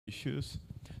issues.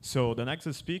 So the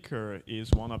next speaker is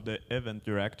one of the event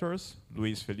directors,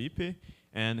 Luiz Felipe,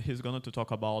 and he's going to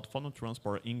talk about phonon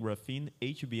transport in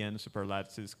graphene-hBN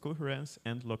superlattices coherence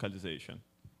and localization.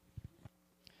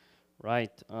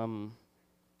 Right.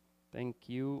 Thank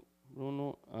you,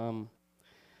 Bruno.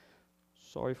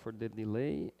 Sorry for the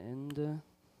delay. And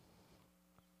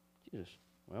Jesus.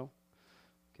 Well,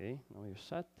 okay. Now you're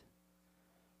set.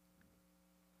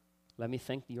 Let me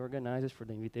thank the organizers for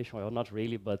the invitation. Well, not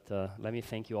really, but let me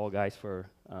thank you all guys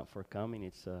for coming.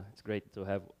 It's great to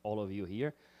have all of you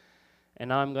here. And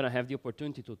now I'm going to have the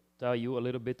opportunity to tell you a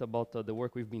little bit about the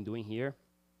work we've been doing here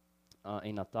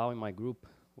in Natal in my group.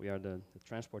 We are the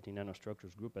Transporting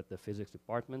Nanostructures group at the Physics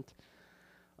Department.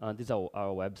 This is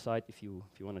our website if you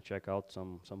want to check out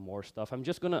some more stuff. I'm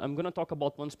gonna talk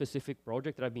about one specific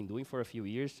project that I've been doing for a few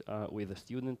years with a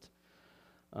student,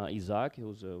 Isaac,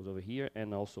 who's over here,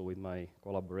 and also with my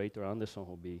collaborator Anderson,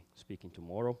 who'll be speaking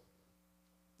tomorrow.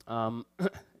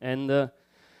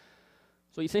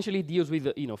 So essentially it deals with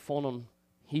phonon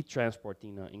heat transport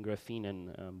in graphene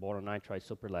and boron nitride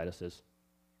superlattices.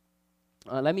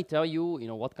 Let me tell you,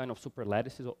 what kind of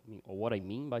superlattices, or what I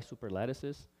mean by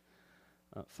superlattices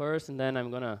first, and then I'm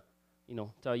gonna,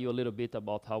 tell you a little bit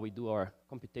about how we do our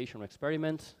computational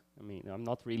experiments. I mean, I'm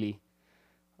not really,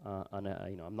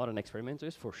 I'm not an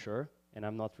experimentalist for sure, and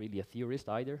I'm not really a theorist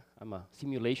either. I'm a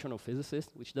simulational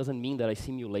physicist, which doesn't mean that I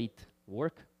simulate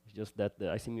work. It's just that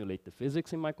I simulate the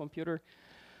physics in my computer.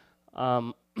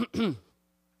 And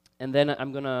then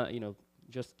I'm gonna,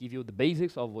 just give you the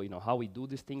basics of how we do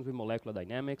these things with molecular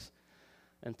dynamics,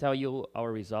 and tell you our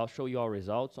results, show you our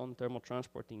results on thermal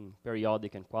transport in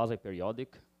periodic and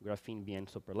quasi-periodic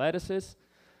graphene-hBN superlattices.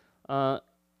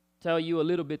 Tell you a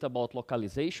little bit about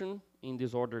localization in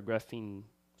disordered graphene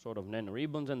sort of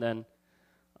nanoribbons, and then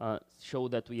show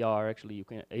that we are actually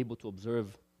able to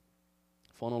observe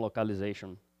phonon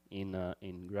localization in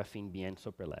graphene-hBN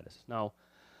superlattices. Now,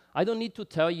 I don't need to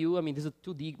tell you, I mean, this is a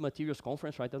 2D materials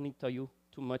conference, right? I don't need to tell you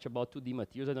too much about 2D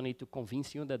materials. I don't need to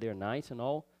convince you that they're nice and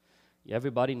all.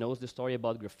 Everybody knows the story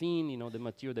about graphene, the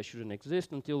material that shouldn't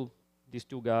exist, until these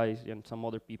two guys and some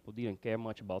other people didn't care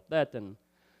much about that and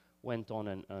went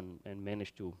on and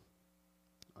managed to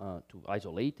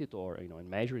isolate it or and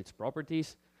measure its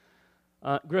properties.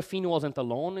 Graphene wasn't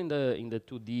alone in the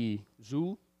 2D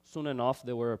zoo. Soon enough,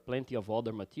 there were plenty of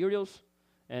other materials.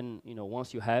 And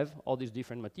once you have all these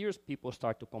different materials, people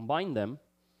start to combine them.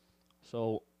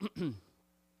 So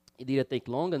it didn't take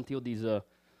long until these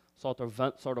sort of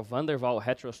van der Waals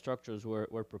heterostructures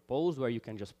were proposed, where you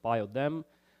can just pile them.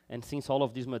 And since all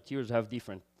of these materials have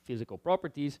different physical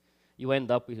properties, you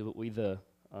end up with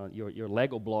your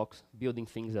Lego blocks, building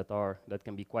things that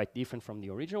can be quite different from the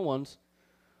original ones.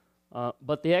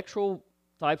 But the actual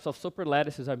types of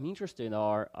superlattices I'm interested in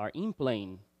are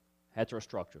in-plane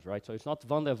heterostructures, right? So it's not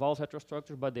van der Waals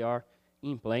heterostructures, but they are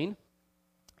in-plane.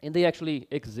 And they actually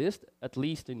exist, at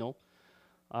least, there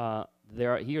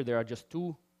are just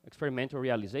two experimental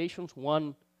realizations,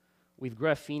 one with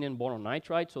graphene and boron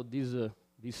nitride. So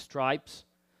these stripes,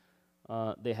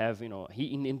 they have,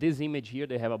 in this image here,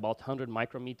 they have about 100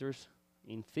 micrometers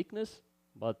in thickness,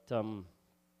 but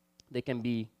they can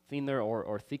be thinner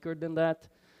or thicker than that.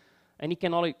 And it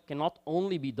cannot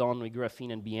only be done with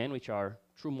graphene and BN, which are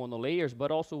true monolayers,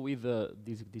 but also with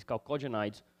these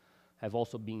chalcogenides have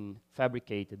also been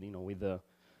fabricated,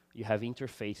 you have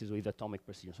interfaces with atomic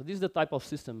precision. So this is the type of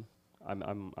system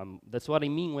that's what I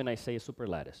mean when I say a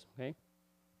superlattice, okay?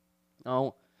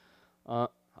 Now,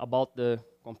 about the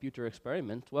computer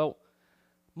experiment, well,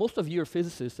 most of you are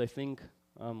physicists, I think.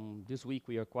 This week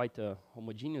we are quite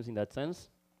homogeneous in that sense.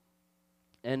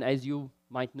 And as you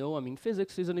might know, I mean,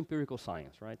 physics is an empirical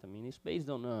science, right? I mean, it's based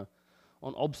on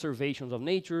observations of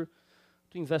nature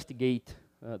to investigate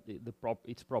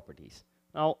its properties.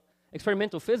 Now,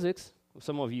 experimental physics,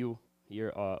 some of you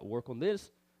here work on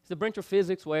this, it's the branch of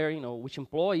physics where, which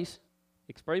employs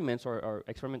experiments or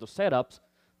experimental setups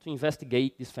to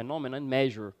investigate this phenomenon and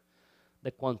measure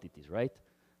the quantities, right?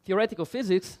 Theoretical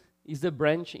physics is the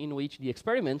branch in which the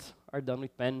experiments are done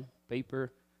with pen,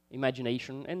 paper,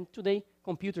 imagination, and today,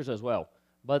 computers as well.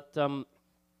 But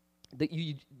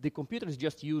the computer is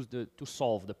just used to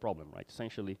solve the problem, right?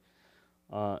 Essentially,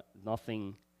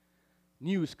 nothing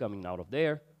new is coming out of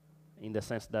there, in the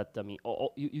sense that, I mean,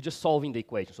 you're just solving the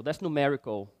equation. So that's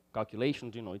numerical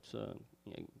calculations, it's,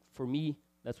 for me,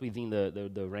 that's within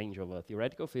the range of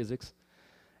theoretical physics.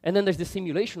 And then there's the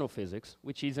simulational physics,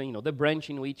 which is, the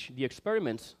branch in which the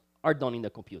experiments are done in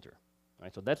the computer,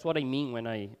 right? So that's what I mean when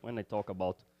I talk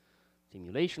about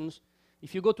simulations.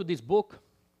 If you go to this book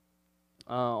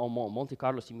on Monte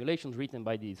Carlo simulations written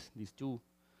by these two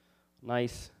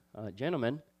nice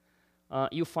gentleman,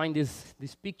 you find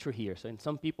this picture here. So, and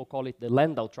some people call it the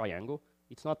Landau triangle.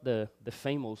 It's not the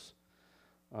famous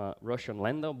Russian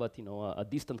Landau, but a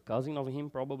distant cousin of him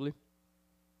probably.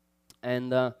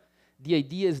 And the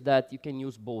idea is that you can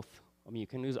use both. I mean, you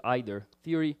can use either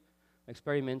theory,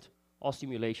 experiment, or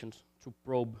simulations to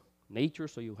probe nature.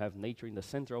 So you have nature in the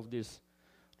center of this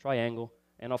triangle,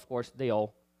 and of course they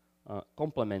all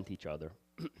complement each other.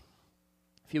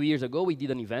 A few years ago, we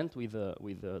did an event with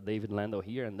David Landau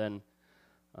here, and then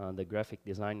the graphic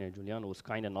designer Giuliano was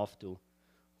kind enough to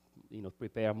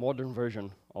prepare a modern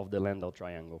version of the Landau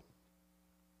triangle.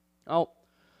 Now,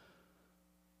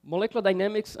 molecular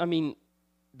dynamics, I mean,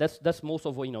 that's most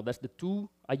of what, that's the tool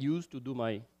I use to do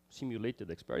my simulated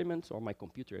experiments or my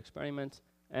computer experiments.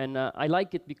 And I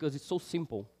like it because it's so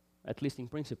simple, at least in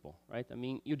principle, right? I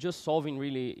mean, you're just solving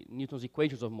really Newton's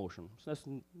equations of motion. So that's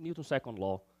Newton's second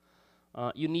law.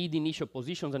 You need initial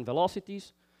positions and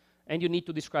velocities, and you need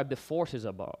to describe the forces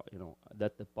about,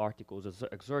 that the particles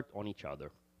exert on each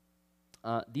other.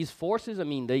 These forces, I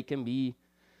mean, they can be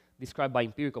described by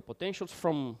empirical potentials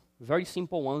from very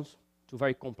simple ones to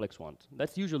very complex ones.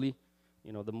 That's usually,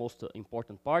 the most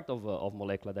important part of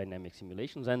molecular dynamic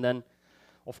simulations. And then,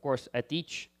 of course, at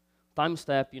each time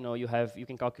step, you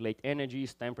can calculate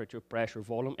energies, temperature, pressure,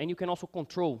 volume, and you can also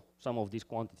control some of these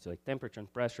quantities, like temperature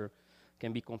and pressure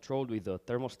can be controlled with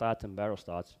thermostats and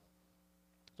barostats.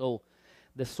 So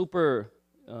the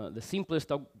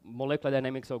simplest molecular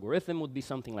dynamics algorithm would be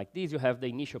something like this. You have the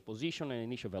initial position and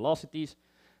initial velocities.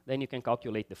 Then you can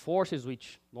calculate the forces,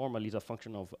 which normally is a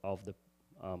function of the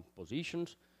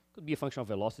positions. Could be a function of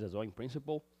velocities as well, in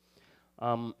principle.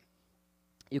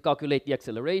 You calculate the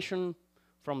acceleration.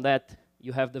 From that,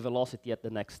 you have the velocity at the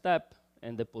next step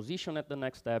and the position at the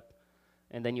next step.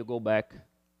 And then you go back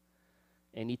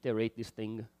and iterate this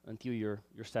thing until you're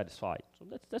satisfied. So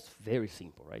that's very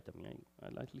simple, right? I mean,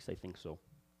 at least I think so.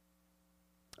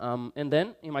 And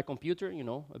then in my computer,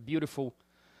 a beautiful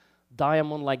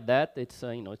diamond like that. It's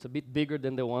it's a bit bigger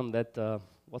than the one that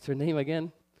what's her name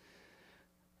again?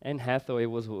 Anne Hathaway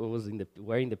was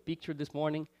wearing the picture this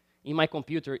morning. In my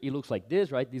computer, it looks like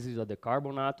this, right? These are the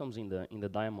carbon atoms in the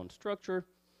diamond structure,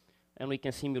 and we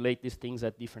can simulate these things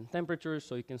at different temperatures.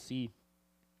 So you can see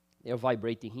they're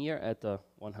vibrating here at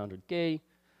 100K.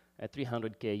 At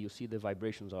 300K, you see the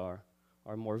vibrations are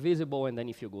more visible, and then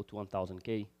if you go to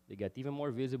 1000K, they get even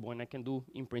more visible, and I can do,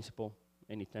 in principle,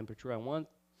 any temperature I want.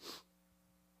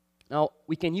 Now,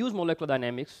 we can use molecular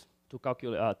dynamics to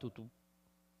calculate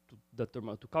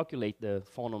to calculate the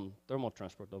Phonon thermal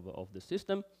transport of the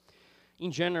system. In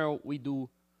general, we do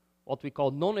what we call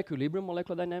non-equilibrium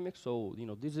molecular dynamics. So,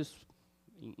 this is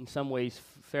in some ways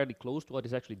fairly close to what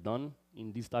is actually done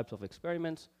in these types of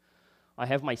experiments. I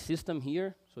have my system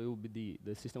here, so it will be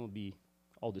the system will be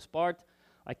all this part.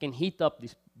 I can heat up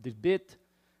this bit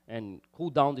and cool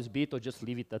down this bit, or just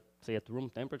leave it at, say, at room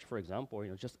temperature, for example.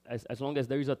 Or, just as long as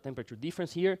there is a temperature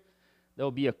difference here, there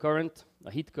will be a current,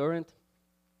 a heat current,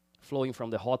 flowing from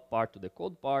the hot part to the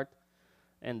cold part,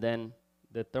 and then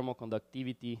the thermal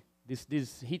conductivity.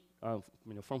 This heat,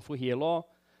 from Fourier law,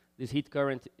 this heat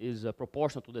current is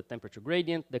proportional to the temperature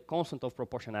gradient. The constant of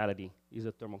proportionality is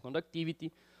the thermal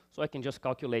conductivity. So I can just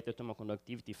calculate the thermal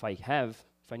conductivity if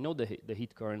I know the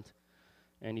heat current,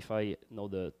 and if I know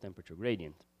the temperature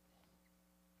gradient.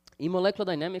 In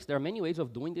molecular dynamics, there are many ways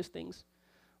of doing these things,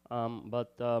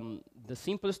 but the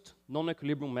simplest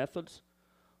non-equilibrium methods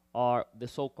are the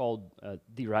so-called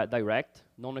direct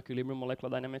non-equilibrium molecular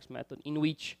dynamics method, in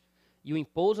which you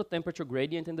impose a temperature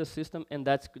gradient in the system, and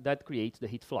that creates the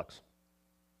heat flux.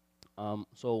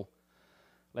 So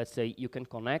let's say you can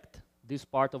connect this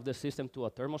part of the system to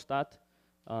a thermostat,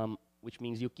 which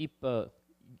means you keep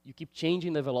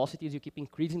changing the velocities, you keep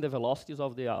increasing the velocities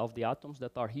of the atoms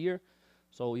that are here.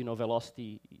 So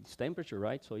velocity is temperature,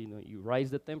 right? So you rise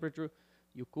the temperature,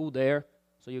 you cool the air,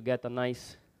 so you get a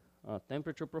nice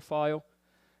temperature profile,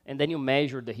 and then you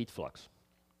measure the heat flux.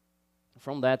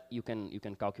 From that, you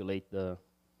can calculate the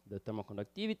thermal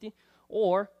conductivity.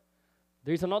 Or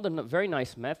there's another very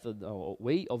nice method or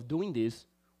way of doing this,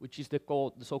 which is the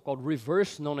so-called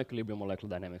reverse non-equilibrium molecular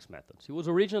dynamics methods. It was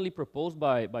originally proposed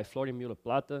by Florian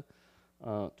Müller-Plata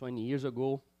 20 years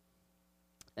ago,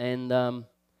 and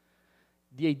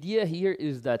the idea here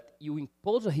is that you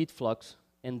impose a heat flux,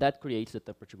 and that creates the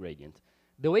temperature gradient.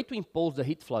 The way to impose the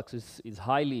heat flux is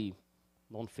highly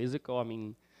non-physical. I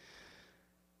mean,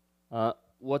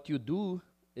 what you do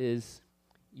is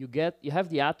you have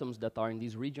the atoms that are in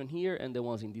this region here and the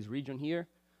ones in this region here,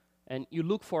 and you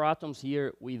look for atoms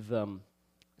here with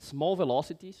small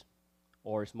velocities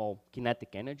or small kinetic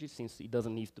energy, since it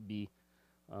doesn't need to be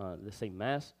the same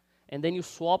mass, and then you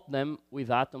swap them with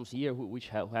atoms here which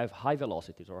have high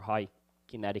velocities or high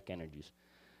kinetic energies.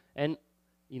 And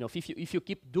if you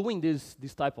keep doing this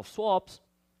type of swaps,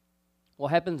 what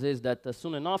happens is that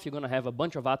soon enough you're going to have a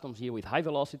bunch of atoms here with high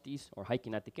velocities or high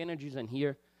kinetic energies, and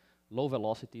here low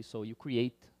velocities. So you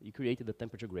created the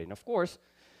temperature gradient. Of course,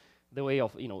 the way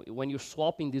of when you're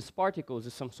swapping these particles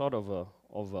is some sort of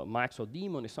a Maxwell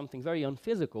demon, is something very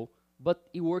unphysical, but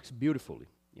it works beautifully.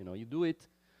 You do it,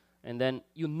 and then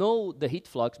the heat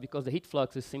flux, because the heat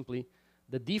flux is simply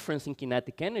the difference in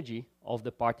kinetic energy of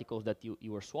the particles that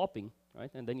you are swapping,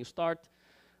 right? And then you start.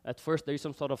 At first, there is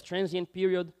some sort of transient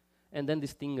period, and then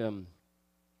this thing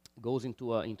goes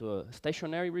into a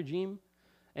stationary regime,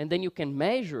 and then you can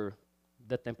measure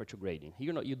the temperature gradient.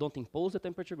 Here, you don't impose the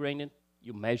temperature gradient;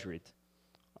 you measure it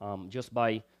just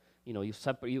by,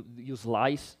 you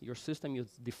slice your system. You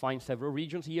define several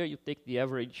regions here. You take the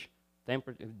average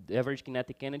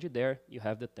kinetic energy there. You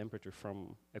have the temperature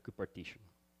from equipartition.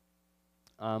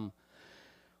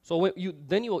 So when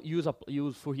you use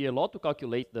Fourier law to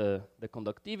calculate the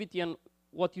conductivity, and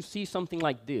what you see something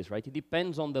like this, right? It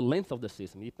depends on the length of the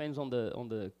system. It depends on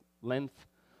the length,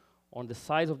 on the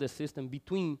size of the system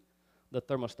between the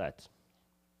thermostats.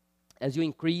 As you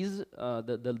increase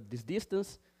this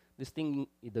distance,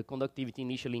 the conductivity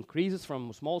initially increases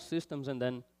from small systems and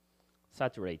then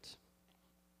saturates.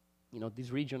 This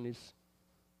region is.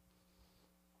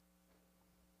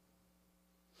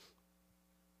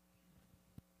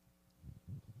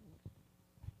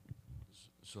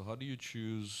 So how do you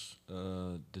choose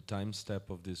the time step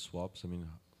of these swaps? I mean,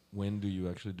 when do you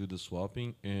actually do the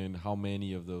swapping, and how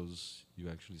many of those you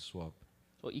actually swap?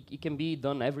 So it can be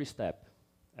done every step,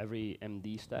 every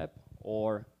MD step,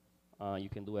 or you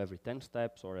can do every 10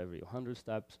 steps or every 100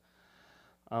 steps.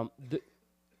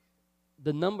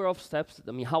 The number of steps,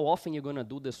 how often you're going to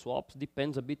do the swaps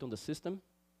depends a bit on the system.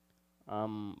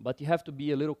 But you have to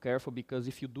be a little careful, because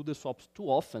if you do the swaps too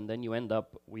often, then you end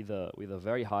up with a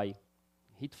very high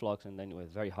heat flux, and then with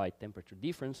very high temperature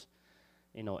difference,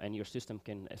 and your system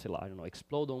can,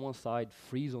 explode on one side,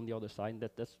 freeze on the other side.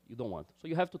 That's you don't want. So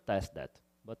you have to test that.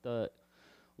 But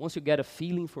once you get a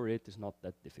feeling for it, it's not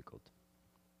that difficult.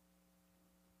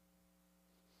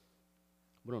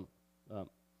 Bruno.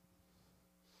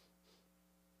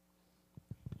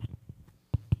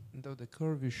 The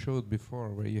curve you showed before,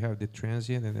 where you have the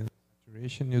transient and then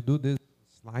saturation, you do this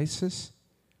slices.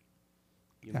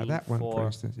 Yeah, that one, for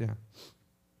instance, yeah.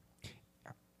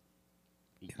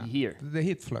 Here. The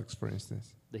heat flux, for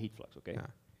instance. The heat flux, okay. Yeah.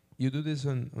 You do this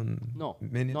on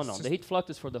many. No. The heat flux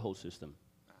is for the whole system.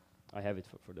 I have it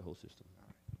for the whole system.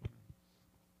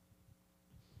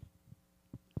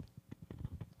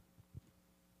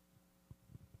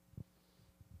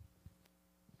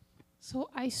 So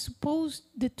I suppose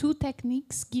the two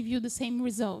techniques give you the same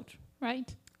result,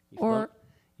 right?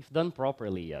 If done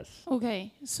properly, yes.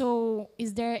 Okay. So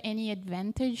is there any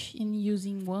advantage in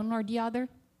using one or the other?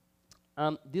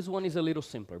 This one is a little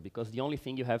simpler, because the only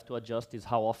thing you have to adjust is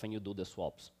how often you do the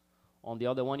swaps. On the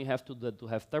other one, you have to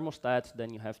have thermostats.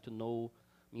 Then you have to know,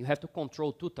 you have to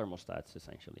control two thermostats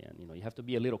essentially, and you have to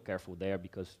be a little careful there,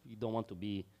 because you don't want to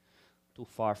be too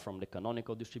far from the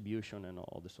canonical distribution and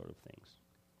all this sort of things.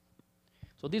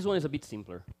 So this one is a bit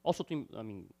simpler. Also,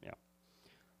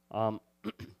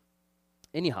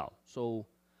 anyhow, so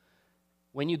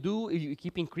when you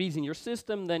keep increasing your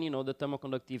system, then the thermal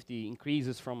conductivity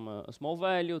increases from a small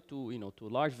value to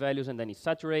large values, and then it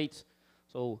saturates.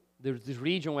 So there's this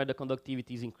region where the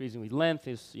conductivity is increasing with length,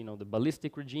 is the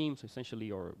ballistic regime. So essentially,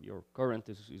 your current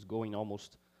is going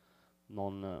almost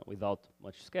without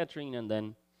much scattering, and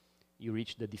then you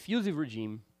reach the diffusive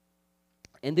regime,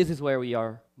 and this is where we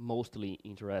are mostly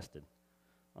interested.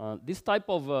 This type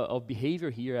of behavior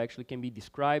here actually can be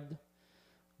described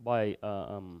by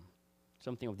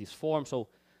something of this form. So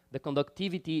the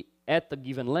conductivity at a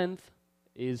given length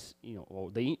is,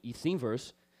 it's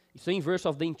inverse. It's the inverse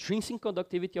of the intrinsic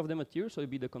conductivity of the material. So it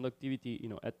would be the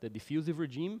conductivity, at the diffusive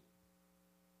regime,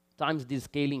 times this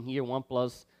scaling here, 1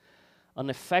 plus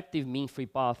an effective mean free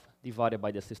path divided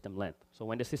by the system length. So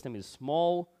when the system is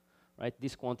small, right,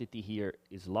 this quantity here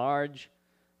is large,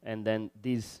 and then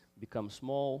this becomes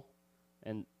small,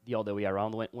 and the other way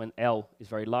around. When L is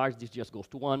very large, this just goes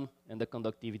to 1, and the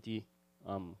conductivity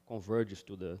converges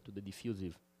to the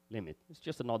diffusive limit. It's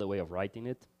just another way of writing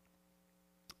it.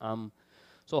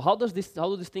 So how do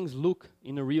these things look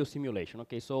in a real simulation?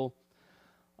 Okay, so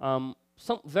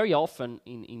very often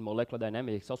in molecular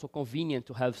dynamics, it's also convenient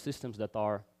to have systems that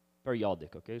are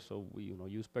periodic. Okay, so we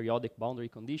use periodic boundary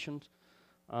conditions,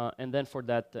 and then for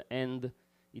that end,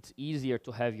 it's easier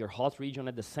to have your hot region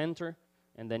at the center,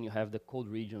 and then you have the cold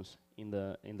regions in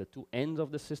the two ends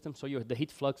of the system. So the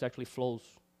heat flux actually flows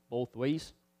both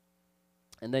ways.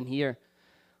 And then here,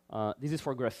 this is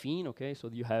for graphene, okay? So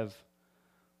you have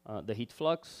the heat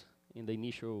flux in the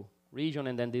initial region,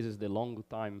 and then this is the long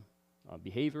time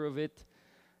behavior of it.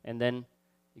 And then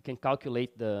you can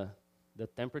calculate the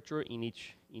temperature in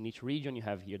each region. You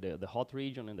have here the hot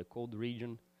region and the cold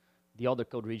region. The other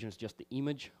cold region is just the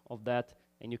image of that,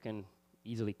 and you can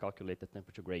easily calculate the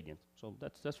temperature gradient. So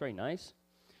that's very nice.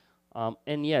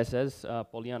 And yes, as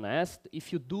Poliana asked,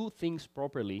 if you do things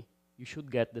properly, you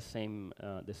should get the same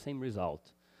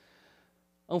result.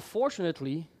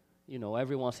 Unfortunately, you know,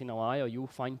 every once in a while you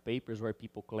find papers where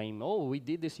people claim, oh, we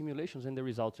did the simulations and the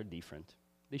results are different.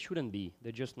 They shouldn't be.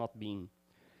 They're just not being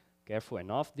careful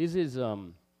enough. This is a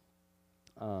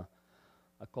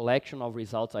collection of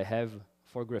results I have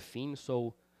for graphene.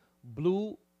 So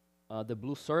the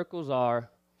blue circles are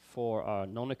for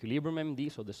non-equilibrium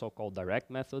MD, so the so-called direct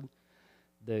method.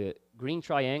 The green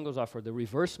triangles are for the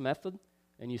reverse method,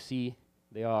 and you see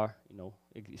they are, you know,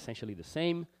 essentially the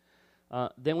same.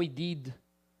 Then we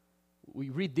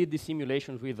redid the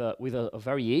simulations with a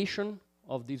variation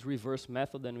of this reverse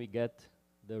method, and we get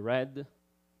the red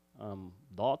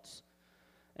dots.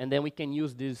 And then we can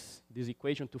use this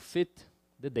equation to fit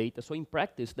the data. So in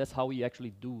practice, that's how we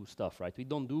actually do stuff, right? We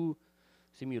don't do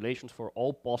simulations for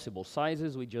all possible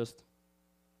sizes. We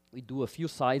do a few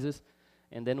sizes,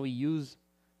 and then we use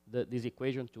this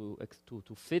equation to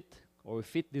fit, or we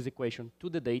fit this equation to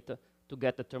the data to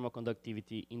get the thermal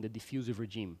conductivity in the diffusive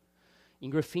regime.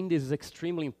 In graphene, this is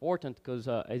extremely important because,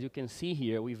 as you can see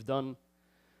here, we've done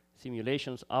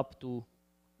simulations up to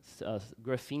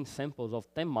graphene samples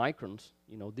of 10 microns.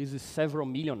 You know, this is several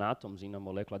million atoms in a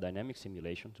molecular dynamics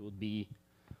simulation. So it would be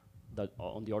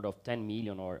on the order of 10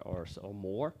 million or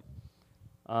more.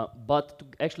 But to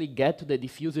actually get to the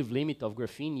diffusive limit of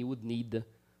graphene, you would need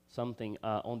something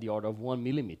on the order of 1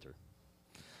 millimeter.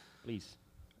 Please.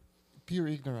 Pure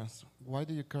ignorance. Why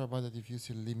do you care about the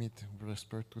diffusive limit with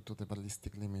respect to the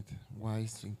ballistic limit? Why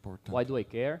is it important? Why do I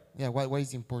care? Yeah, why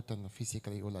is it important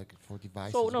physically, or like for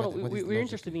devices? So we're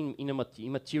interested in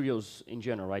materials in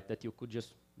general, right? That you could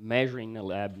just measure in a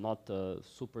lab, not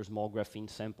super small graphene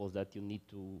samples that you need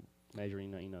to measure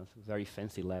in a very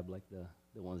fancy lab like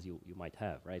the ones you might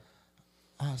have, right?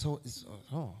 So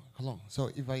hold on. So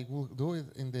if I will do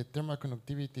it in the thermal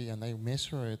conductivity and I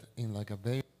measure it in like a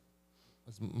very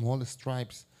small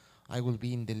stripes, I will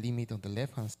be in the limit on the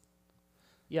left hand side.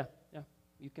 Yeah.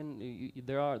 You can.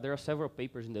 There are several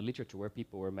papers in the literature where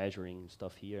people were measuring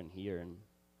stuff here and here, and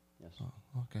yes. Oh,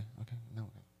 okay. No,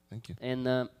 thank you.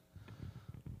 And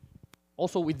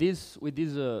also with these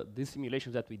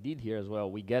simulations that we did here as well,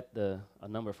 we get a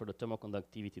number for the thermal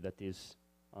conductivity that is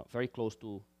very close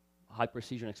to high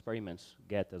precision experiments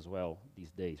get as well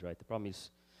these days, right? The problem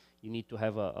is you need to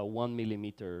have a 1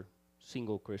 millimeter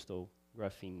single crystal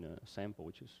graphene sample,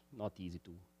 which is not easy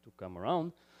to come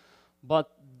around. But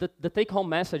the take-home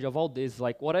message of all this,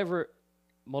 like whatever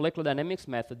molecular dynamics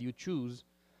method you choose,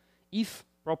 if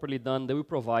properly done, they will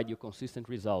provide you consistent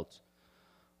results.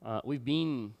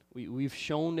 We've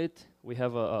shown it. We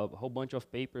have a whole bunch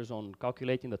of papers on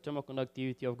calculating the thermal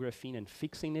conductivity of graphene and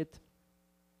fixing it.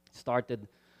 Started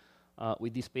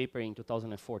with this paper in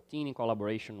 2014 in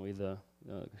collaboration with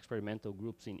experimental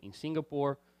groups in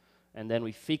Singapore. And then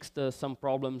we fixed some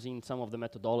problems in some of the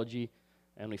methodology,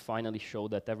 and we finally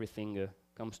showed that everything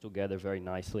comes together very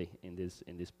nicely in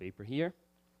this paper here.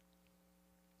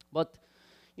 But,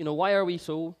 you know, why are we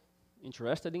so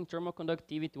interested in thermal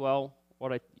conductivity? Well,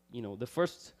 the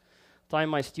first time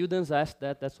my students ask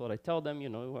that's what I tell them. You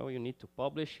know, well, you need to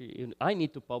publish. I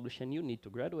need to publish, and you need to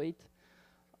graduate.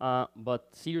 But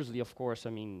seriously, of course, I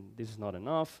mean, this is not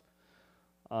enough.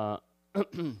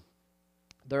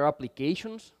 There are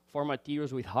applications for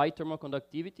materials with high thermal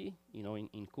conductivity, you know,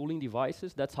 in cooling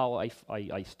devices. That's how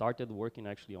I started working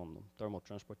actually on thermal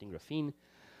transporting graphene.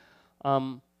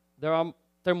 There are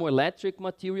thermoelectric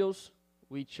materials,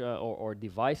 which or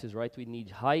devices, right? We need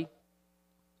high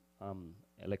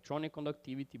electronic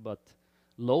conductivity, but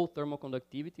low thermal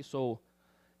conductivity. So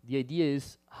the idea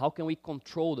is, how can we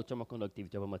control the thermal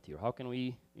conductivity of a material? How can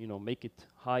we, you know, make it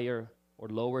higher or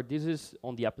lower? This is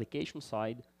on the application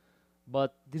side.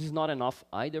 But this is not enough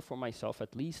either for myself,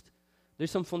 at least.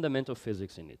 There's some fundamental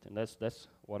physics in it, and that's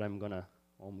what I'm gonna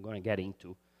get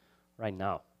into right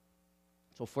now.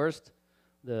 So first,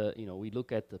 we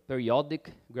look at the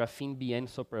periodic graphene-hBN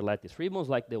superlattice ribbons,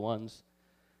 like the ones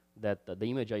that the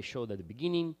image I showed at the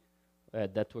beginning,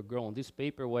 that were grown on this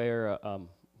paper, where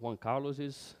Juan Carlos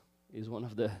is one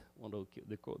of the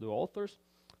authors.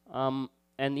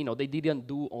 And you know, they didn't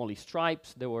do only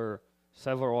stripes. There were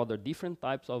several other different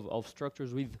types of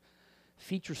structures with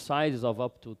feature sizes of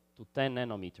up to 10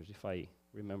 nanometers, if I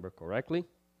remember correctly.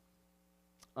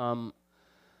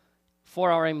 For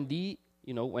RMD,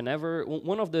 you know, whenever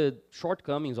one of the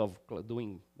shortcomings of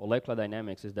doing molecular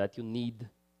dynamics is that you need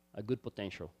a good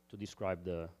potential to describe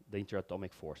the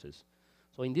interatomic forces.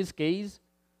 So in this case,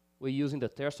 we're using the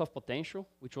Tersov potential,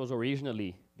 which was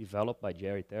originally developed by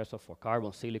Jerry Tersov for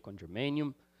carbon, silicon,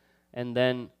 germanium, and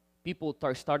then people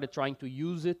started trying to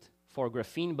use it for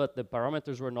graphene, but the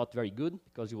parameters were not very good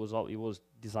because it was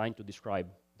designed to describe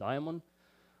diamond.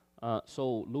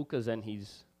 So Lucas and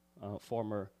his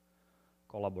former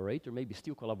collaborator, maybe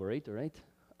still collaborator, right?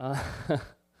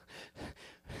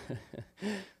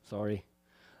 Sorry.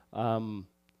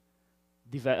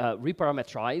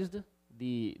 Reparametrized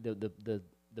the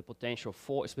potential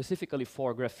for specifically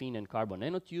for graphene and carbon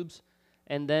nanotubes,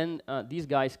 and then these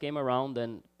guys came around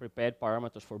and prepared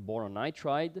parameters for boron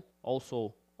nitride,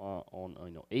 also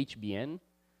on hBN.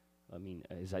 I mean,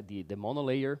 is that the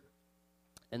monolayer,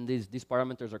 and these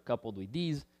parameters are coupled with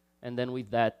these, and then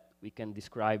with that we can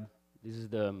describe. This is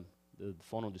the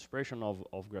Phonon dispersion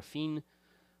of graphene.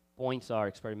 Points are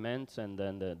experiments, and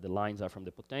then the lines are from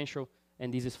the potential,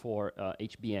 and this is for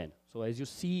hBN. So as you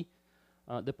see,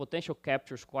 the potential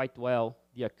captures quite well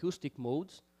the acoustic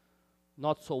modes,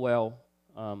 not so well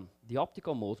the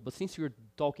optical modes, but since we're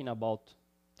talking about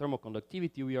thermal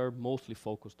conductivity, we are mostly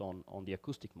focused on the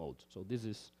acoustic modes. So this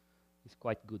is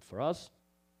quite good for us.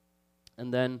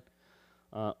 And then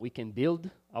we can build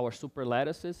our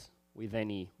superlattices with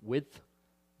any width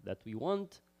that we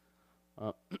want.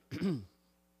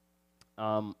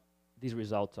 These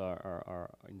results are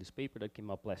in this paper that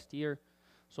came up last year.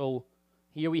 So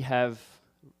here we have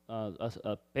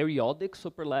a periodic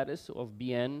superlattice of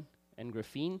BN and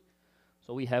graphene.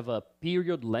 So we have a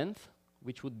period length,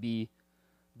 which would be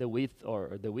the width of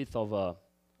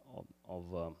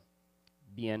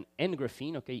BN and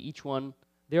graphene. Okay, each one,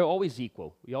 they're always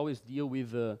equal. We always deal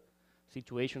with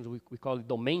situations we call it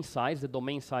domain size. The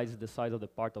domain size is the size of the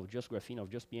part of just graphene, of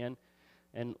just BN,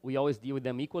 and we always deal with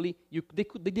them equally.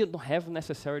 They don't have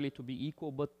necessarily to be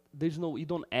equal, but you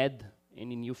don't add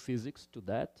any new physics to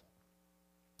that,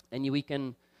 and we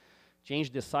can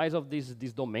change the size of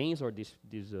these domains or this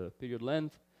period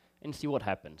length and see what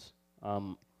happens.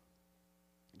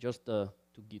 Just to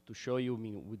show you, I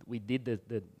mean, we did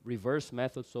the reverse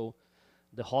method. So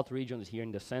the hot region is here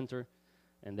in the center,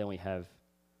 and then we have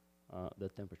the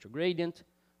temperature gradient.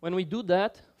 When we do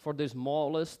that for the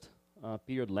smallest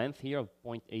period length here of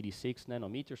 0.86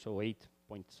 nanometers, so 8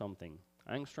 point something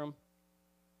angstrom,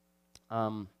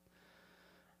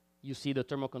 you see the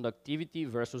thermal conductivity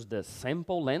versus the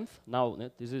sample length. Now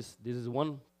this is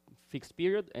one fixed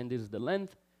period, and this is the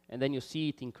length, and then you see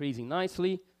it increasing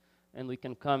nicely, and we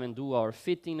can come and do our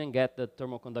fitting and get the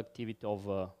thermal conductivity of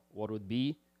what would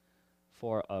be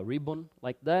for a ribbon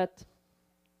like that.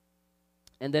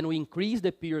 And then we increase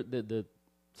the period, the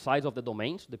size of the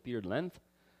domains, the period length,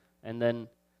 and then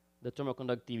the thermal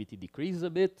conductivity decreases a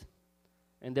bit,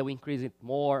 and then we increase it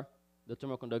more, the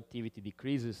thermal conductivity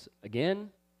decreases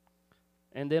again,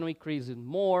 and then we increase it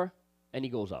more, and it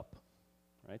goes up,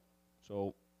 right?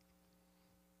 So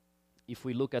if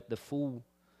we look at the full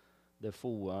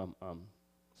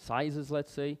sizes,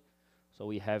 let's say, so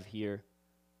we have here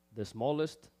the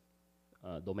smallest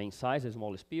domain size, the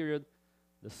smallest period,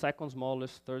 the second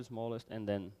smallest, third smallest, and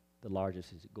then the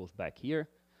largest goes back here.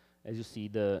 As you see,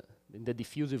 in the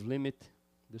diffusive limit,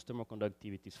 these thermal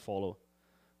conductivities follow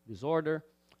this order.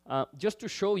 Just to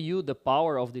show you the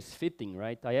power of this fitting,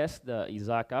 right? I asked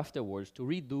Isaac afterwards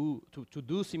to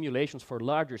do simulations for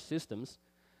larger systems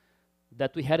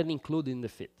that we hadn't included in the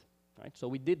fit, right? So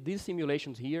we did these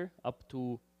simulations here up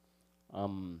to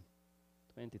 20,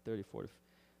 30, 40,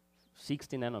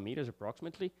 60 nanometers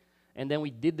approximately, and then we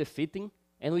did the fitting,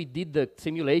 and we did the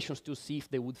simulations to see if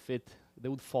they would fit, they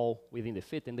would fall within the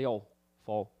fit, and they all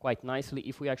fall quite nicely.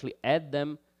 If we actually add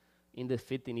them in the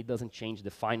fitting, it doesn't change the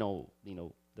final,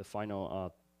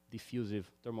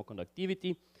 diffusive thermal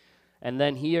conductivity. And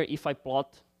then here, if I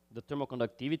plot the thermal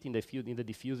conductivity in the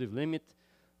diffusive limit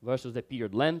versus the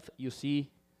period length, you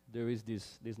see there is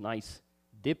this nice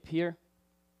dip here.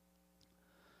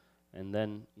 And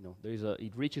then,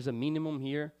 it reaches a minimum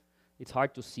here. It's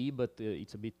hard to see, but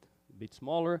it's a bit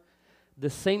smaller. The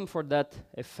same for that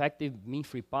effective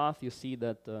mean-free path. You see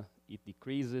that it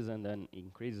decreases and then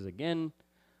increases again.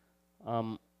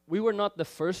 We were not the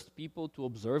first people to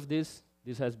observe this.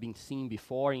 This has been seen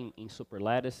before in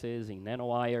superlattices, in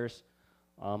nanowires.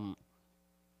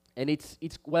 And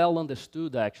it's well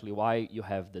understood, actually, why you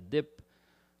have the dip,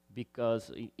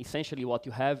 because essentially what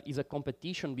you have is a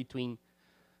competition between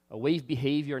wave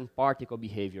behavior and particle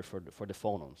behavior for the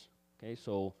phonons. Okay,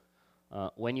 so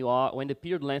when the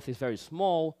period length is very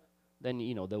small, then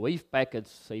the wave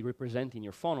packets, say, representing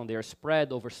your phonon, they are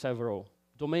spread over several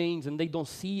domains, and they don't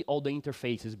see all the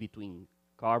interfaces between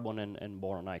carbon and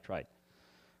boron nitride.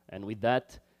 And with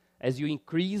that, as you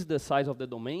increase the size of the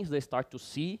domains, they start to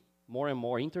see more and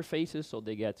more interfaces, so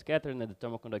they get scattered and the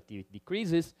thermal conductivity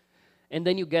decreases. And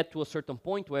then you get to a certain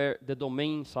point where the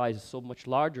domain size is so much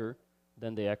larger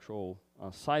than the actual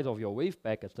size of your wave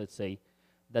packets, let's say,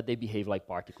 that they behave like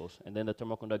particles. And then the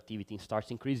thermal conductivity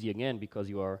starts increasing again because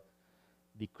you are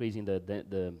decreasing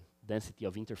the density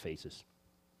of interfaces.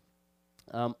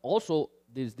 Also,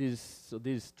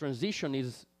 this transition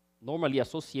is normally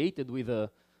associated with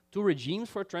two regimes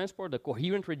for transport: the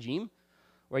coherent regime,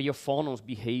 where your phonons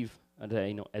behave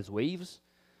as waves,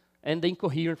 and the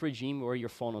incoherent regime, where your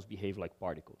phonons behave like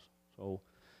particles. So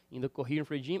in the coherent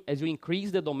regime, as you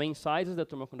increase the domain sizes, the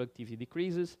thermal conductivity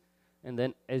decreases, and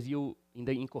then in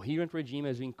the incoherent regime,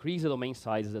 as you increase the domain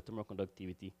sizes, the thermal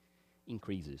conductivity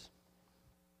increases.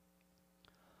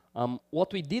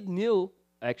 What we did new,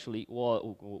 actually,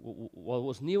 what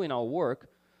was new in our work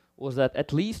was that,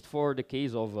 at least for the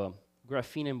case of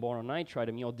graphene and boron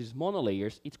nitride, these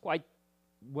monolayers, it's quite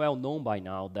well known by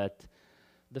now that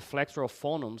the flexural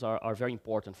phonons are very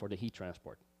important for the heat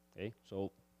transport. Okay,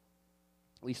 so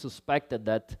we suspected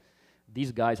that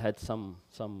these guys had some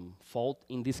fault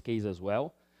in this case as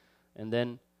well, and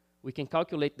then we can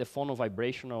calculate the phonon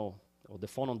vibrational or the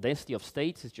phonon density of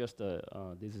states. It's just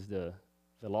this is the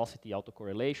velocity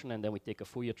autocorrelation, and then we take a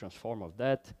Fourier transform of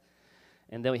that,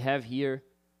 and then we have here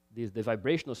the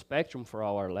vibrational spectrum for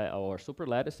our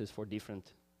superlattices for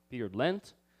different period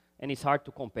lengths. And it's hard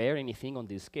to compare anything on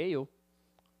this scale,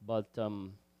 but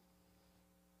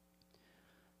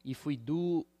if we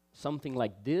do something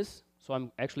like this, so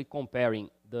I'm actually comparing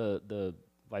the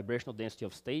vibrational density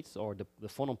of states, or the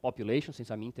phonon population,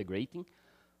 since I'm integrating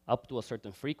up to a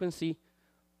certain frequency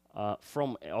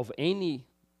of any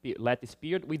lattice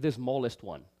period with the smallest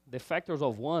one. The factors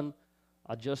of 1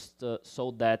 are just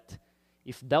so that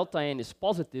if delta n is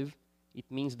positive, it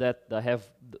means that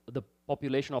the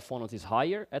population of phonons is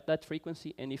higher at that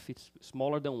frequency, and if it's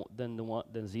smaller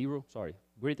than 0,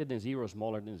 greater than 0 or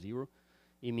smaller than 0,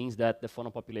 it means that the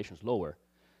phonon population is lower.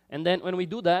 And then when we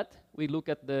do that, we look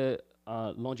at the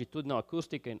longitudinal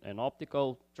acoustic and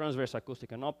optical, transverse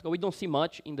acoustic and optical. We don't see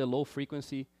much in the low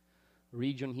frequency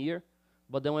region here,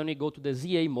 but then when we go to the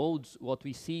ZA modes, what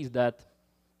we see is that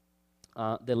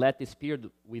the lattice period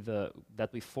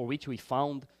for which we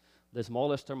found the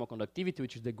smallest thermal conductivity,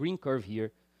 which is the green curve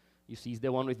here, you see is the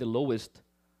one with the lowest,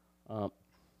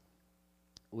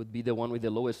 would be the one with the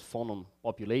lowest phonon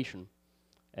population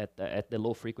at the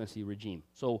low frequency regime.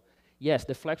 So yes,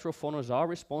 the flexural phonons are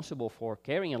responsible for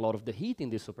carrying a lot of the heat in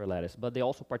this superlattice, but they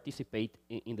also participate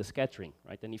in the scattering,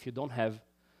 right? And if you don't have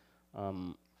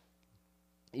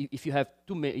if you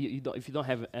don't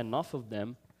have enough of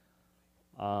them,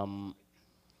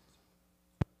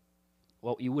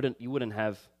 well, you wouldn't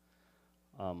have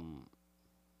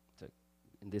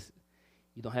in this.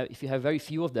 You don't have, if you have very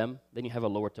few of them, then you have a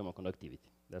lower thermal conductivity.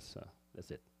 That's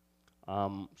it.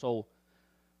 So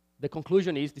the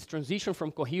conclusion is this transition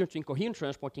from coherent to incoherent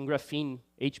transport in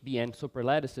graphene-hBN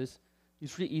superlattices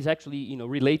is actually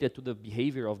related to the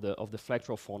behavior of the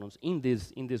flexural phonons in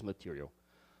this material.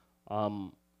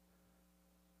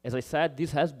 As I said,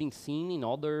 this has been seen in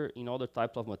other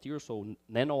types of materials, so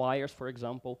nanowires, for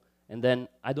example. And then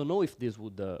I don't know if this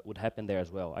would happen there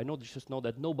as well. I just know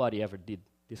that nobody ever did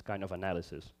this kind of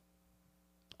analysis.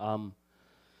 So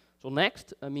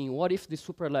next, what if this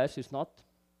superlattice is not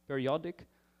periodic?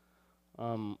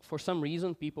 For some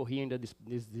reason, people here in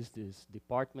this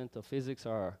department of physics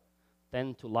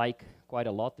tend to like quite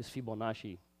a lot this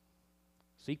Fibonacci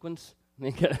sequence.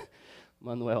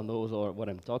 Manuel knows what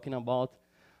I'm talking about.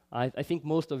 I think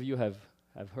most of you have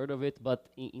heard of it, but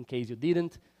in case you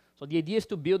didn't, so the idea is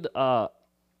to build a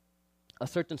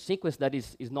certain sequence that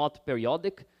is not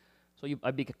periodic. So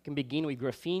I can begin with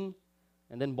graphene,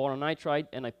 and then boron nitride,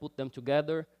 and I put them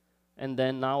together, and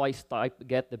then now I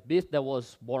get the bit that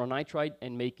was boron nitride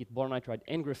and make it boron nitride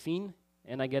and graphene,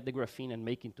 and I get the graphene and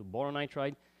make it into boron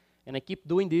nitride, and I keep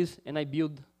doing this, and I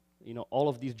build all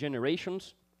of these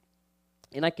generations,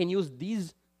 and I can use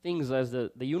these things as the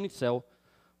unit cell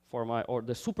for or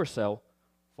the supercell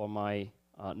for my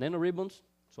nanoribbons.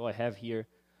 So I have here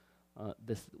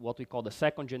what we call the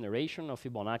second generation of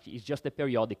Fibonacci. It's just the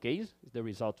periodic case. It's the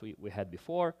result we had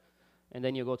before. And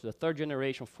then you go to the third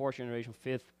generation, fourth generation,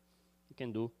 fifth. You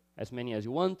can do as many as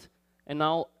you want. And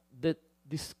now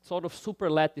this sort of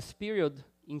superlattice period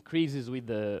increases with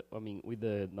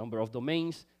the number of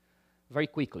domains. very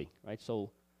quickly, right?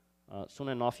 So soon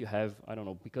enough you have, I don't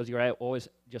know, because you're always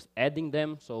just adding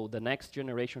them, so the next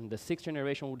generation, the 6th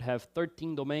generation would have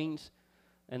 13 domains,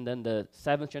 and then the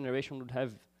 7th generation would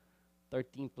have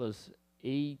 13 plus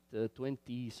 8,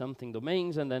 20-something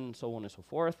domains, and then so on and so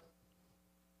forth.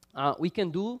 We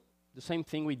can do the same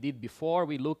thing we did before.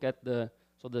 We look at the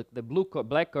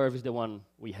black curve is the one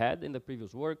we had in the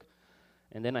previous work,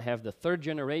 and then I have the 3rd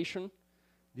generation.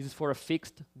 This is for a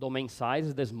fixed domain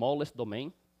size, the smallest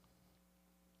domain.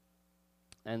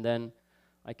 And then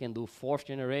I can do 4th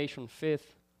generation, 5th,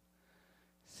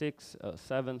 6th,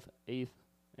 7th, 8th,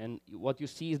 and what you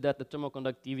see is that the thermal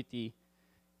conductivity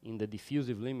in the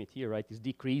diffusive limit here, right, is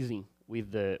decreasing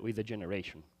with the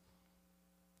generation.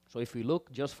 So if we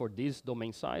look just for this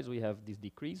domain size, we have this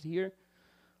decrease here.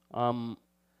 And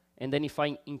then if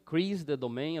I increase the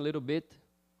domain a little bit,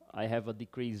 I have a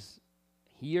decrease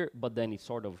here, but then it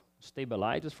sort of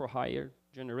stabilizes for higher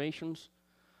generations.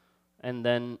 And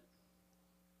then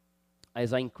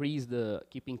as I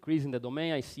keep increasing the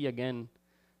domain, I see again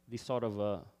this sort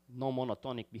of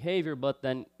non-monotonic behavior, but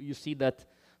then you see that,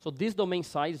 so this domain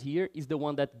size here is the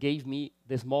one that gave me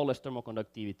the smallest thermal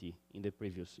conductivity in the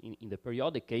previous, in the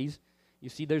periodic case. You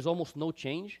see there's almost no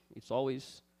change. It's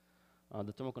always,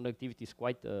 the thermal conductivity is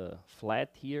quite flat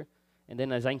here. And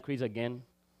then as I increase again,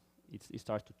 it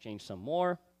starts to change some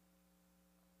more.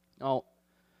 Now,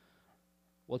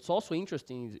 what's also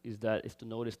interesting is to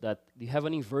notice that you have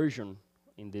an inversion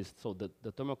in this. So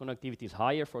the thermal conductivity is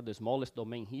higher for the smallest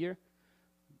domain here,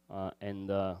 and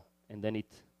then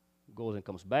it goes and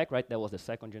comes back, right? That was the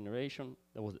 2nd generation.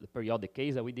 That was the periodic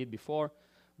case that we did before.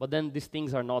 But then these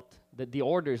things are not, the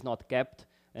order is not kept,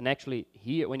 and actually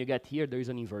here, when you get here, there is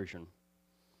an inversion.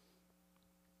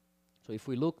 So if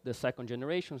we look the 2nd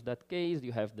generations, that case,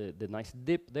 you have the nice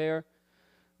dip there.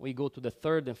 We go to the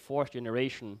 3rd and 4th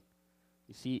generation,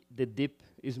 you see the dip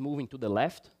is moving to the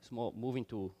left, moving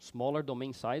to smaller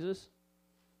domain sizes.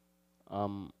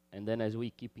 And then as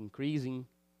we keep increasing,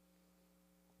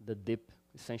 the dip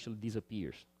essentially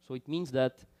disappears. So it means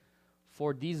that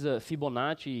for these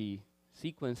Fibonacci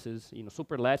sequences,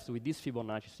 superlattice with this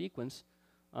Fibonacci sequence,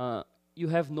 you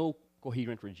have no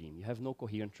coherent regime. You have no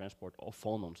coherent transport of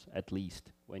phonons, at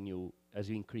least, as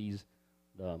you increase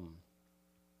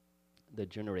the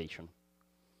generation.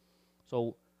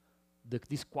 So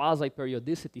this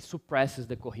quasi-periodicity suppresses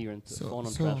the coherent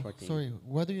phonon transport. Sorry,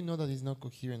 why do you know that it's not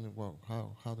coherent? Well,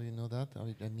 how do you know that?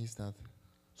 I missed that.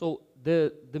 So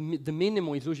the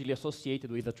minimum is usually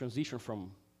associated with a transition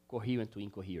from coherent to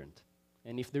incoherent.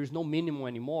 And if there's no minimum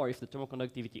anymore, if the thermal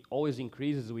conductivity always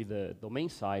increases with the domain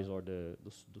size or the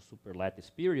superlattice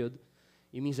period,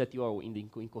 it means that you are in the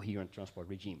incoherent transport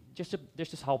regime. That's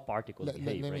just how particles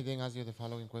behave. Let me then ask you the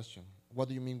following question. What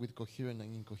do you mean with coherent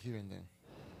and incoherent then?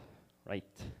 Right.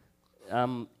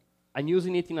 I'm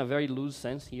using it in a very loose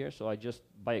sense here. So I just,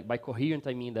 by coherent,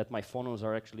 I mean that my phonons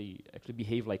are actually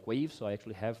behave like waves. So I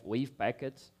actually have wave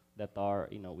packets that are,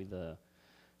 with the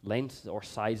lengths or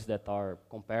size that are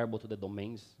comparable to the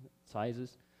domain's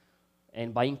sizes.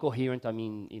 And by incoherent, I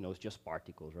mean, it's just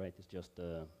particles, right? It's just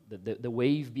the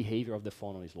wave behavior of the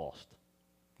phonon is lost.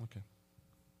 Okay.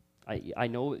 I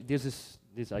know this.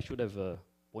 I should have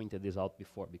pointed this out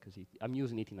before because I'm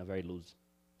using it in a very loose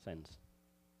sense.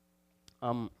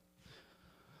 And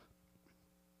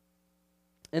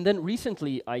then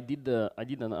recently, I did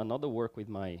another work with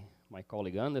my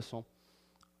colleague Anderson,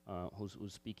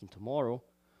 who's speaking tomorrow,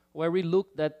 where we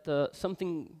looked at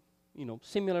something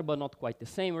similar but not quite the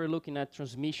same. We're looking at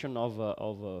transmission of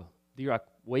Dirac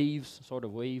waves, sort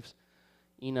of waves,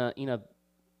 in a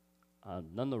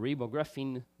nanoribbon,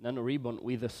 graphene nanoribbon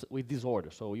with disorder.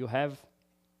 So you have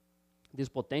these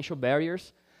potential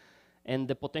barriers, and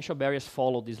the potential barriers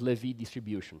follow this Levy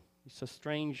distribution. It's a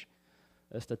strange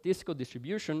statistical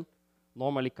distribution,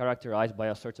 normally characterized by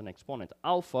a certain exponent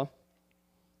alpha,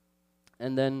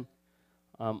 and then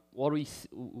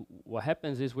what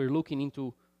happens is we're looking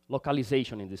into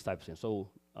localization in this type of thing. So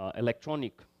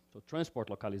transport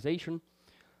localization.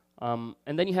 And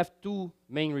then you have two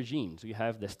main regimes. You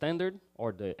have the standard,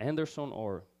 or the Anderson,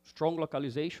 or strong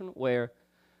localization, where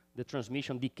the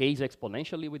transmission decays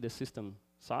exponentially with the system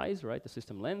size, right, the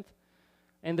system length.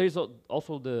 And there's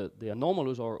also the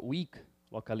anomalous, or weak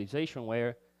localization,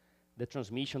 where the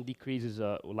transmission decreases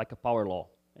like a power law.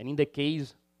 And in the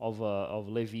case of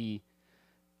Levy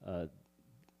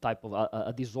type of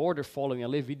a disorder following a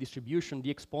Levy distribution, the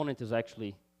exponent is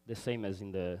actually the same as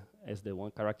the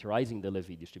one characterizing the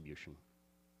Levy distribution.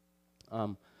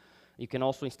 You can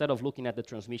also, instead of looking at the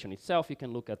transmission itself, you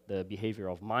can look at the behavior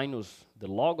of minus the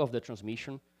log of the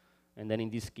transmission, and then in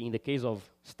the case of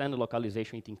standard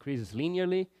localization, it increases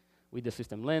linearly, with the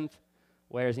system length,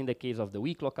 whereas in the case of the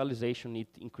weak localization, it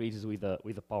increases with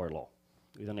the power law,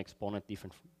 with an exponent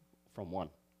different from 1.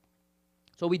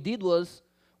 So what we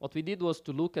did was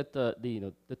to look at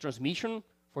the transmission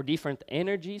for different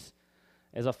energies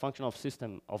as a function of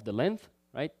system of the length,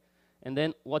 right? And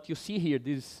then what you see here,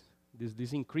 this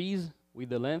increase with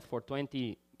the length for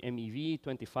 20 MeV,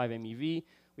 25 MeV.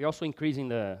 We're also increasing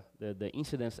the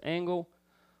incidence angle.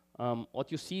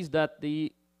 What you see is that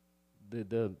the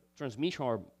transmission,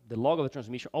 or the log of the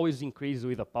transmission, always increases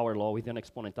with a power law with an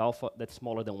exponent alpha that's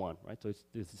smaller than 1, right? So it's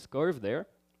this curve there.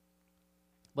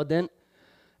 But then,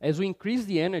 as we increase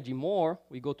the energy more,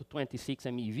 we go to 26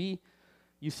 MeV,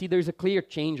 you see there's a clear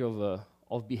change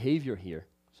of behavior here.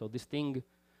 So this thing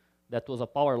that was a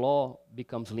power law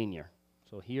becomes linear.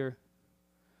 So here,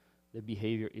 the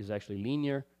behavior is actually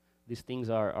linear. These things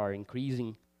are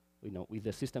increasing, with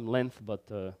the system length, but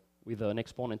with an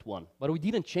exponent 1. But we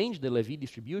didn't change the Levy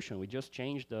distribution. We just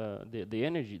changed the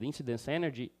energy, the incidence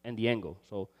energy, and the angle.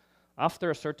 So after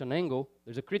a certain angle,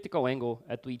 there's a critical angle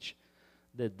at which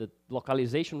the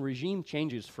localization regime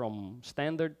changes from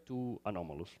standard to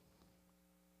anomalous.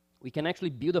 We can actually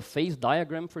build a phase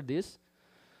diagram for this.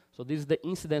 So this is the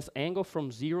incidence angle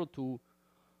from 0 to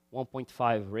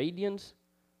 1.5 radians.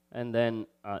 And then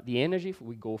the energy,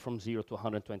 we go from 0 to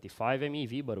 125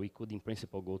 MeV, but we could in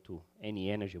principle go to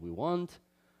any energy we want.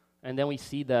 And then we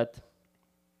see that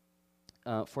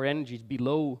for energies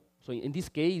below, so in this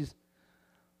case,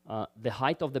 the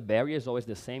height of the barrier is always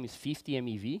the same, is 50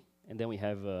 MeV. And then we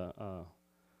have,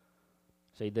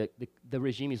 say the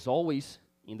regime is always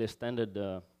in the standard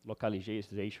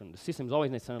localization, the system is always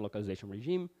in the standard localization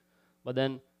regime. But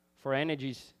then for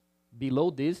energies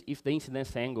below this, if the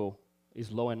incidence angle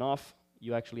is low enough,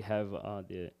 you actually have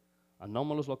the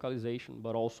anomalous localization,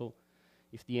 but also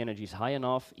if the energy is high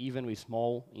enough, even with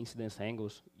small incidence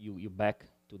angles, you back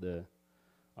to the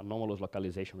anomalous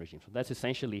localization regime. So that's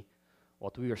essentially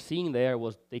what we were seeing there,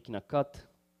 was taking a cut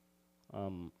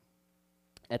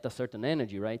at a certain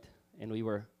energy, right? And we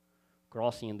were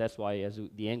crossing, and that's why as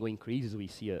the angle increases, we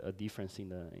see a difference in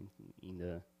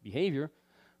the behavior.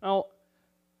 Now,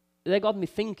 that got me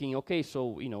thinking, okay,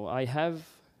 so I have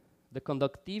the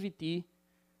conductivity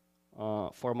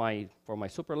for my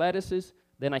superlattices,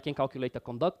 then I can calculate the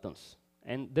conductance.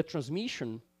 And the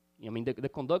transmission, the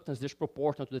conductance is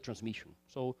proportional to the transmission.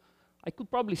 So I could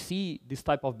probably see this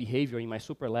type of behavior in my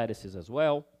superlattices as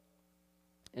well.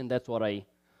 And that's what I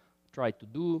tried to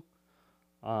do.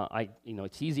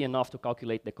 It's easy enough to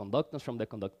calculate the conductance from the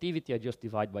conductivity. I just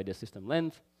divide by the system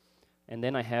length. And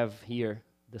then I have here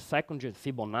the second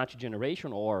Fibonacci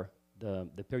generation, or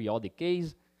the periodic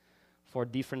case, for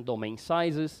different domain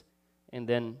sizes. And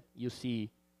then you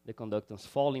see the conductance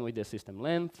falling with the system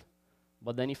length.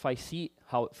 But then if I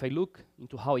look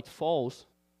into how it falls,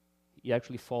 it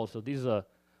actually falls. So this is a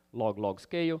log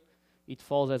scale. It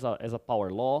falls as a power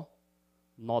law,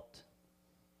 not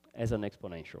as an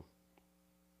exponential.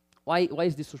 Why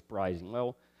is this surprising?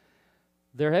 Well,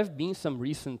 there have been some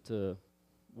recent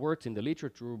works in the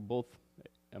literature, both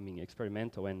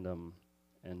experimental and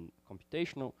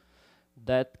computational,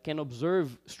 that can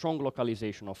observe strong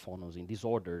localization of phonons in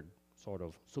disordered sort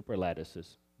of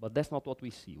superlattices. But that's not what we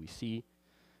see. We see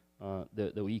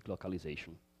the weak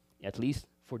localization, at least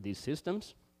for these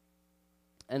systems.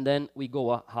 And then we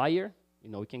go higher.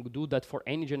 We can do that for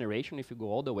any generation. If you go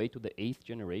all the way to the 8th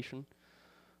generation,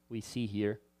 we see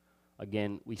here,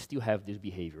 again, we still have this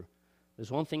behavior.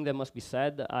 There's one thing that must be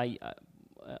said.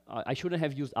 I shouldn't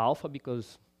have used alpha,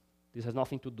 because this has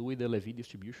nothing to do with the Levy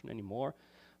distribution anymore.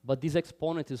 But this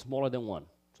exponent is smaller than 1.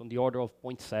 It's on the order of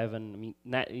 0.7.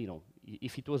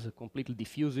 If it was a completely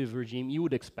diffusive regime, you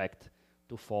would expect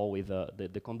to fall with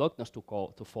the conductance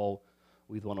to fall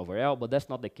with 1 over L, but that's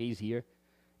not the case here.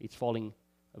 It's falling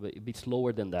a bit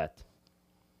slower than that.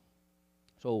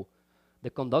 So the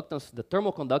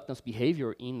thermal conductance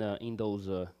behavior in those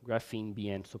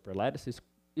graphene-hBN superlattices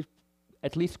is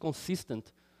at least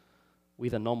consistent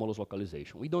with anomalous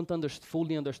localization. We don't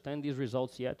fully understand these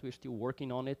results yet. We're still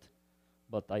working on it,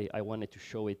 but I wanted to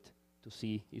show it to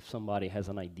see if somebody has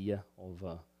an idea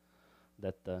of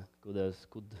that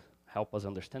could help us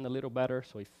understand a little better.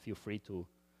 So feel free to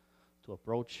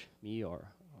approach me or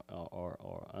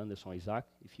Anderson or Isaac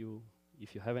if you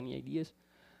have any ideas.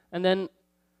 And then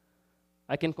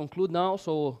I can conclude now.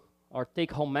 So our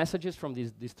take-home messages from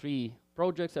these 3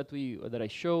 projects that I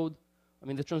showed.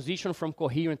 The transition from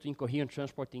coherent to incoherent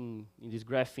transport in these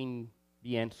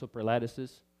graphene-hBN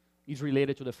superlattices is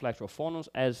related to the flexural phonons,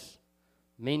 as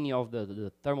many of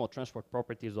the thermal transport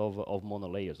properties of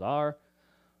monolayers are.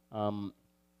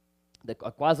 The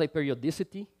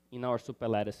quasi-periodicity in our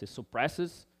superlattices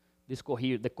suppresses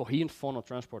the coherent phonon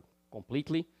transport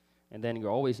completely, and then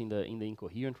you're always in the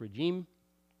incoherent regime.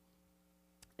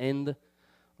 And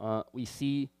we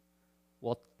see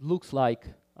what looks like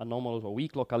anomalous or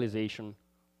weak localization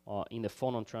in the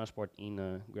phonon transport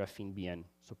in graphene-hBN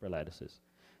superlattices.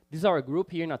 This is our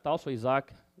group here in Natal. So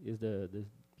Isaac is the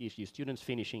PhD students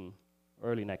finishing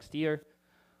early next year.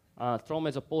 Trom,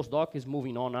 as a postdoc, is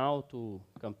moving on now to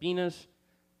Campinas,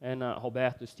 and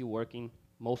Roberto is still working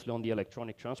mostly on the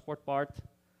electronic transport part.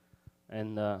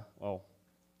 And well,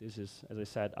 this is, as I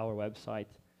said, our website,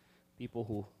 people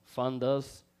who fund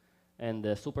us, and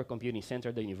the Supercomputing Center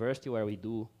at the university where we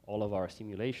do all of our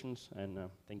simulations. And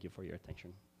thank you for your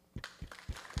attention.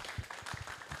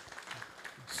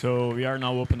 So we are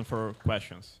now open for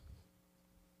questions.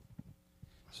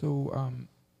 So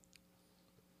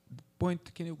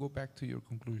can you go back to your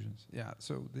conclusions? Yeah,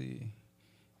 so the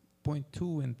point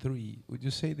 2 and 3, would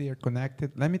you say they are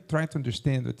connected? Let me try to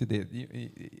understand what you did.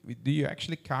 Do you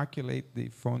actually calculate the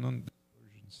phonon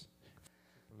dispersions,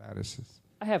 lattices?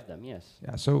 I have them, yes.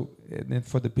 Yeah, so and then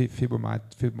for the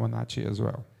Fibonacci as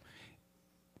well.